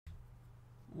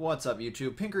What's up,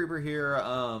 YouTube? Pink Reaper here.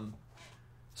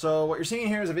 So what you're seeing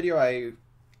here is a video I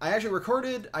actually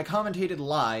recorded. I commentated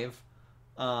live,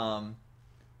 um,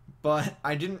 but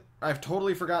I've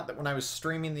totally forgot that when I was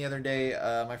streaming the other day,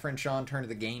 my friend Sean turned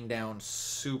the gain down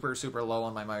super low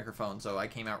on my microphone, so I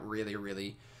came out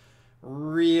really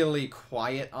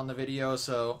quiet on the video.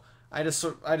 So I just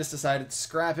decided to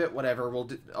scrap it. Whatever.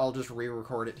 I'll just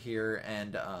re-record it here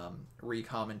and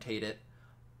re-commentate it.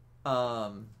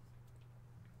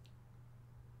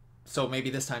 So maybe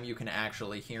this time you can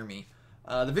actually hear me.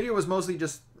 The video was mostly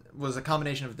was a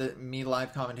combination of me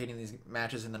live commentating these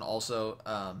matches, and then also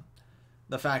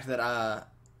the fact that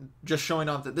just showing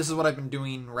off that this is what I've been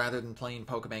doing rather than playing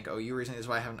Pokebank OU recently. This is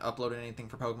why I haven't uploaded anything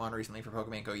for Pokemon recently for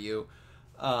Pokebank OU.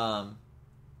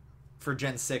 For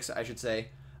Gen 6, I should say.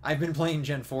 I've been playing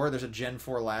Gen 4. There's a Gen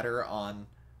 4 ladder on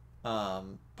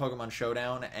Pokemon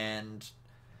Showdown, and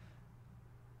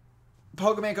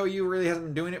Pokebank OU really hasn't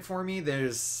been doing it for me.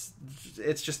 It's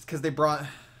just because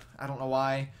I don't know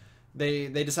why, they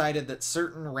decided that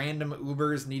certain random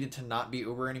Ubers needed to not be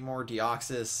Uber anymore.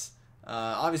 Deoxys,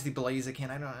 obviously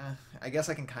Blaziken. I guess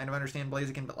I can kind of understand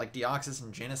Blaziken, but like Deoxys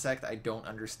and Genesect, I don't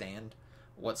understand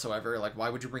whatsoever. Like, why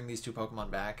would you bring these two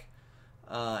Pokemon back?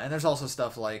 And there's also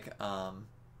stuff like what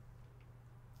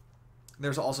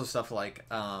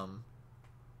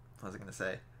was I gonna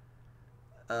say?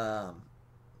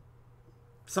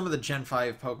 Some of the Gen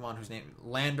 5 Pokemon whose name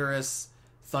Landorus,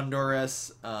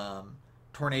 Thundurus,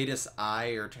 Tornadus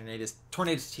I, or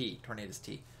Tornadus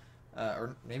T,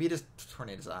 or maybe it is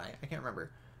Tornadus I. I can't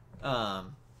remember.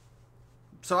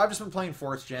 So I've just been playing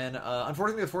 4th Gen.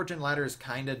 Unfortunately, the 4th Gen ladder is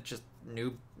kind of just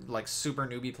super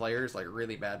newbie players, like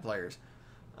really bad players.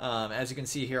 As you can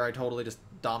see here, I totally just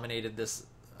dominated this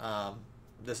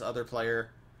other player.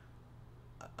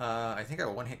 I think I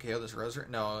one-hit KO this Rosary.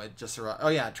 No, it just survived. Oh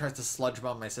yeah, it tries to sludge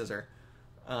bomb my Scissor.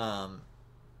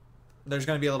 There's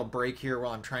going to be a little break here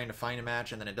while I'm trying to find a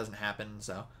match, and then it doesn't happen.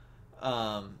 So,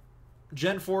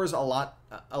 Gen 4 is a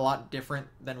lot different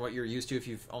than what you're used to if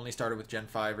you've only started with Gen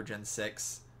 5 or Gen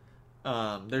 6.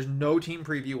 There's no team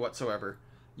preview whatsoever.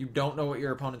 You don't know what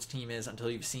your opponent's team is until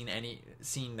you've seen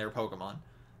their Pokemon.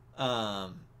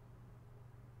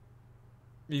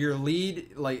 Your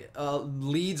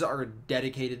leads are a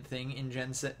dedicated thing in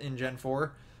Gen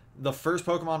 4. The first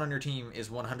Pokemon on your team is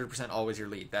 100% always your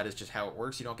lead. That is just how it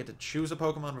works. You don't get to choose a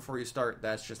Pokemon before you start.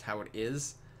 That's just how it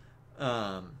is.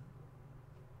 That's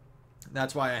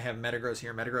why I have Metagross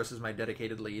here. Metagross is my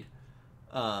dedicated lead.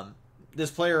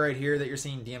 This player right here that you're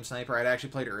seeing, DM Sniper, I'd actually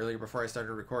played earlier before I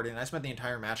started recording, and I spent the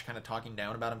entire match kind of talking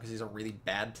down about him because he's a really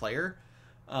bad player.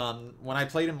 When I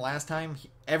played him last time,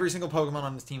 every single Pokemon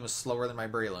on his team was slower than my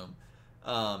Breloom.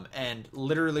 And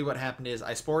literally what happened is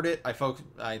I spored it, I Focus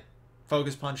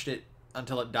Punched it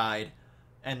until it died,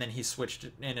 and then he switched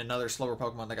in another slower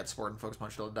Pokemon that got spored and Focus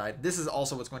Punched until it died. This is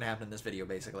also what's going to happen in this video,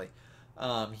 basically.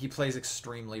 He plays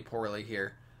extremely poorly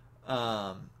here.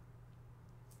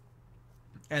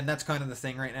 And that's kind of the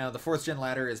thing right now. The 4th Gen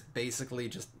ladder is basically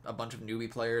just a bunch of newbie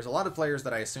players. A lot of players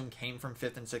that I assume came from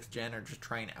 5th and 6th Gen are just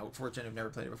trying out 4th Gen who've never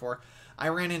played it before.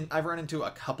 I've run into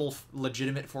a couple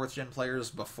legitimate 4th Gen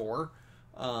players before.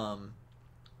 And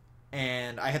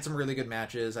I had some really good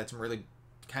matches. I had some really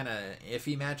kind of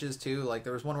iffy matches too. Like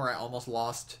there was one where I almost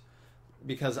lost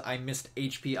because I missed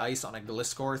HP Ice on a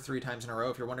Gliscor 3 times in a row.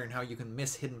 If you're wondering how you can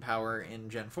miss Hidden Power in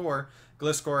Gen 4,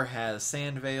 Gliscor has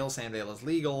Sand Veil. Sand Veil is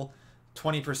legal.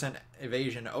 20%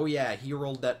 evasion. Oh yeah, he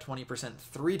rolled that 20%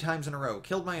 3 times in a row.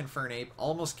 Killed my Infernape.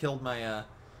 Almost killed my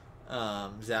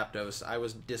Zapdos. I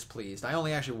was displeased. I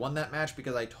only actually won that match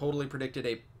because I totally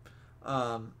predicted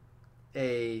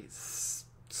a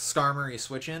Skarmory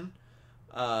switch-in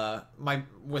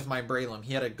with my Breloom.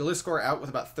 He had a Gliscor out with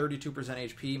about 32%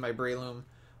 HP. My Breloom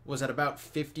was at about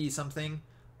 50-something.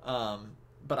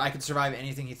 But I could survive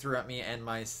anything he threw at me, and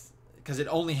because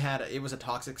it was a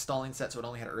toxic stalling set, so it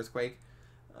only had Earthquake.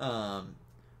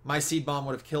 My Seed Bomb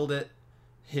would have killed it.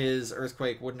 His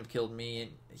Earthquake wouldn't have killed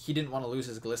me. He didn't want to lose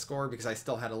his Gliscor because I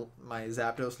still had my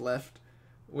Zapdos left,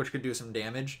 which could do some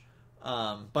damage.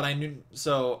 But I knew,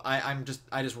 so I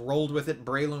just rolled with it.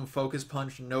 Breloom Focus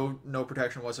Punch, no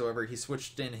protection whatsoever. He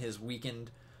switched in his weakened,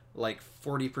 like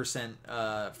 48%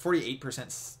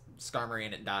 Skarmory,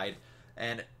 and it died.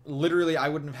 And literally, I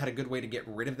wouldn't have had a good way to get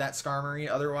rid of that Skarmory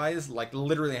otherwise. Like,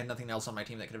 literally, I had nothing else on my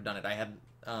team that could have done it. I had,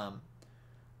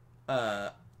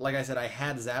 like I said, I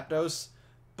had Zapdos,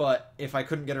 but if I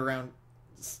couldn't get around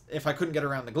the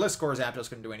Gliscor, Zapdos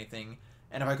couldn't do anything.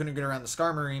 And if I couldn't get around the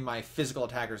Skarmory, my physical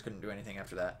attackers couldn't do anything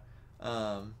after that.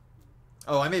 Oh,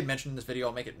 I made mention in this video.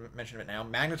 I'll mention of it now.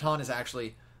 Magneton is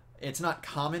actually, it's not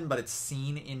common, but it's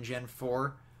seen in Gen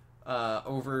 4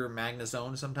 over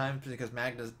Magnezone sometimes, because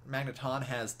Magneton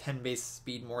has 10 base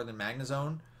speed more than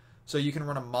Magnezone. So you can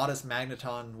run a modest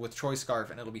Magneton with Choice Scarf,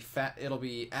 and it'll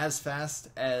be as fast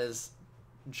as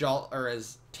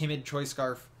as timid Choice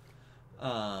Scarf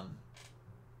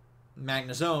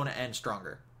Magnezone, and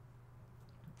stronger.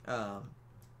 Oh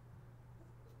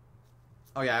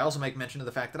yeah, I also make mention of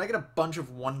the fact that I get a bunch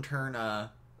of one-turn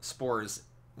spores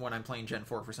when I'm playing Gen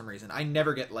 4 for some reason. I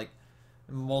never get like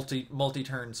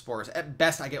multi-turn spores. At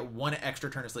best, I get one extra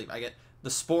turn of sleep. I get the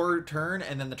spore turn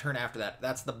and then the turn after that.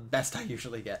 That's the best I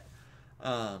usually get.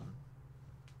 But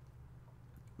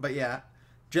yeah,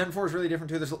 Gen 4 is really different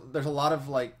too. There's a lot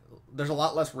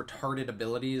less retarded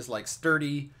abilities. Like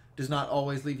Sturdy does not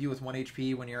always leave you with 1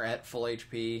 HP when you're at full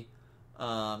HP.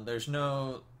 There's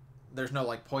no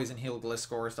like Poison Heal,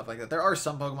 Gliscor, stuff like that. There are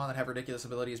some Pokemon that have ridiculous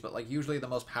abilities, but like usually the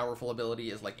most powerful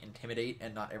ability is like Intimidate,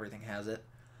 and not everything has it.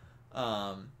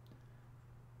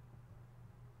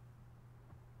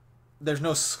 There's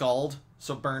no Scald,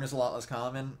 so Burn is a lot less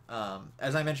common.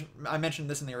 As I mentioned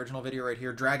this in the original video right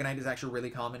here. Dragonite is actually really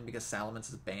common because Salamence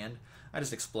is banned. I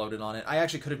just exploded on it. I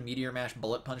actually could have Meteor Mash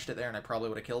Bullet Punched it there, and I probably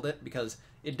would have killed it because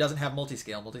it doesn't have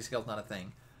Multiscale. Multiscale is not a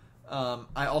thing.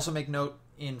 I also make note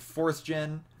in 4th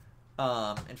Gen.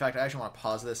 In fact, I actually want to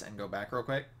pause this and go back real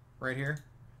quick right here.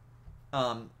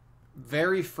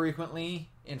 Very frequently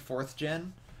in 4th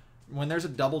Gen, when there's a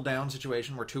double down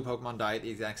situation where 2 Pokemon die at the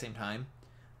exact same time,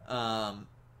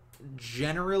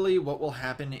 generally what will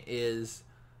happen is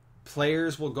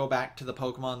players will go back to the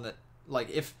Pokemon that,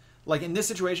 like in this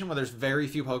situation where there's very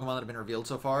few Pokemon that have been revealed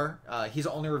so far, he's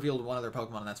only revealed one other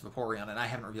Pokemon, and that's Vaporeon, and I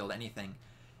haven't revealed anything.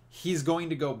 He's going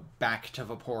to go back to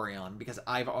Vaporeon because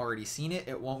I've already seen it.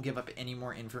 It won't give up any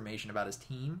more information about his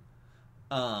team.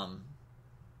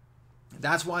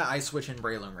 That's why I switch in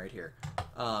Breloom right here.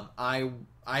 I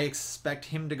expect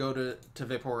him to go to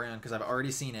Vaporeon because I've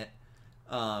already seen it.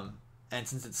 And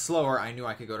since it's slower, I knew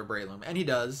I could go to Breloom. And he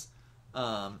does.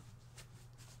 I'm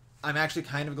actually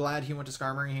kind of glad he went to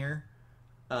Skarmory here.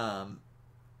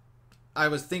 I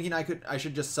was thinking I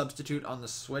should just substitute on the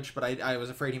switch, but I was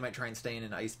afraid he might try and stay in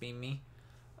and Ice Beam me.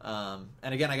 And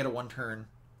again, I get a 1-turn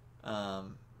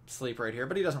sleep right here,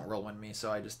 but he doesn't Whirlwind me, so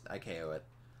I KO it.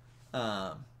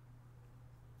 And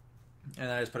then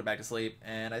I just put it back to sleep,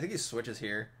 and I think he switches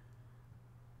here.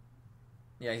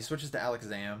 Yeah, he switches to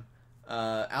Alakazam.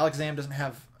 Alakazam doesn't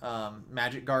have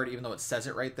Magic Guard, even though it says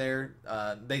it right there.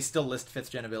 They still list 5th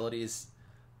Gen abilities,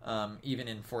 even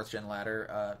in 4th Gen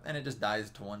ladder, and it just dies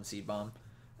to 1 Seed Bomb.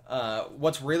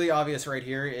 What's really obvious right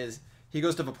here is he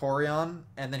goes to Vaporeon,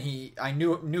 and then I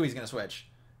knew he's gonna switch.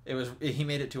 He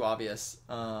made it too obvious.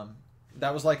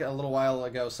 That was like a little while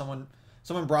ago. Someone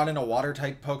brought in a Water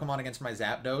type Pokemon against my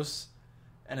Zapdos,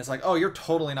 and it's like, oh, you're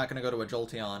totally not gonna go to a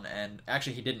Jolteon, and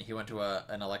actually he didn't. He went to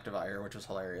an Electivire, which was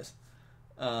hilarious.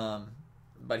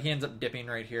 But he ends up dipping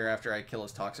right here after I kill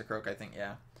his Toxicroak, I think,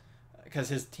 yeah. Because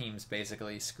his team's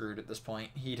basically screwed at this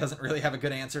point. He doesn't really have a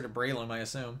good answer to Breloom, I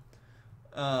assume.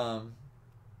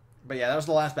 But yeah, that was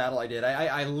the last battle I did.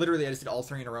 I literally just did all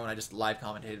 3 in a row, and I just live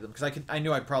commentated them. Because I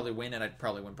knew I'd probably win, and I'd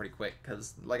probably win pretty quick.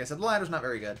 Because, like I said, the ladder's not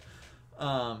very good.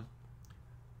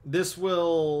 This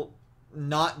will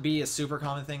not be a super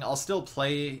common thing. I'll still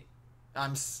play...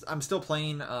 I'm still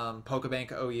playing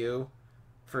Pokebank OU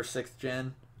for 6th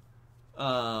Gen.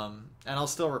 And I'll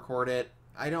still record it.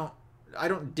 I don't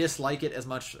dislike it as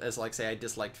much as, like, say I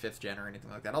disliked 5th Gen or anything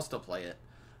like that. I'll still play it.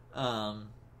 But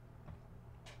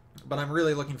I'm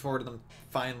really looking forward to them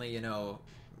finally,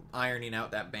 ironing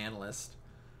out that ban list.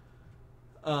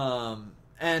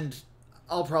 And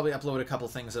I'll probably upload a couple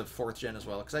things of 4th Gen as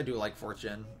well, because I do like 4th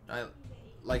Gen. I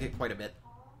like it quite a bit.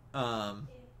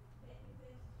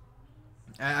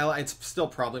 It's still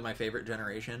probably my favorite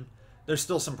generation. There's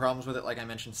still some problems with it, like I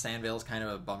mentioned. Sandvale's kind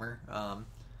of a bummer, and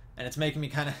it's making me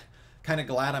kind of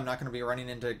glad I'm not going to be running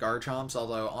into Garchomps.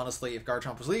 Although honestly, if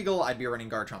Garchomp was legal, I'd be running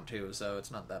Garchomp too, so it's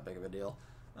not that big of a deal.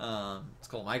 It's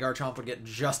cool. My Garchomp would get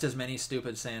just as many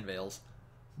stupid Sandvales,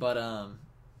 but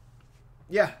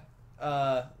yeah.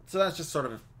 So that's just sort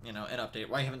of an update.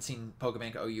 Why I haven't seen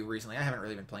Pokebank OU recently. I haven't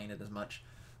really been playing it as much.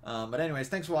 But anyways,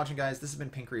 thanks for watching, guys. This has been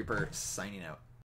Pink Reaper signing out.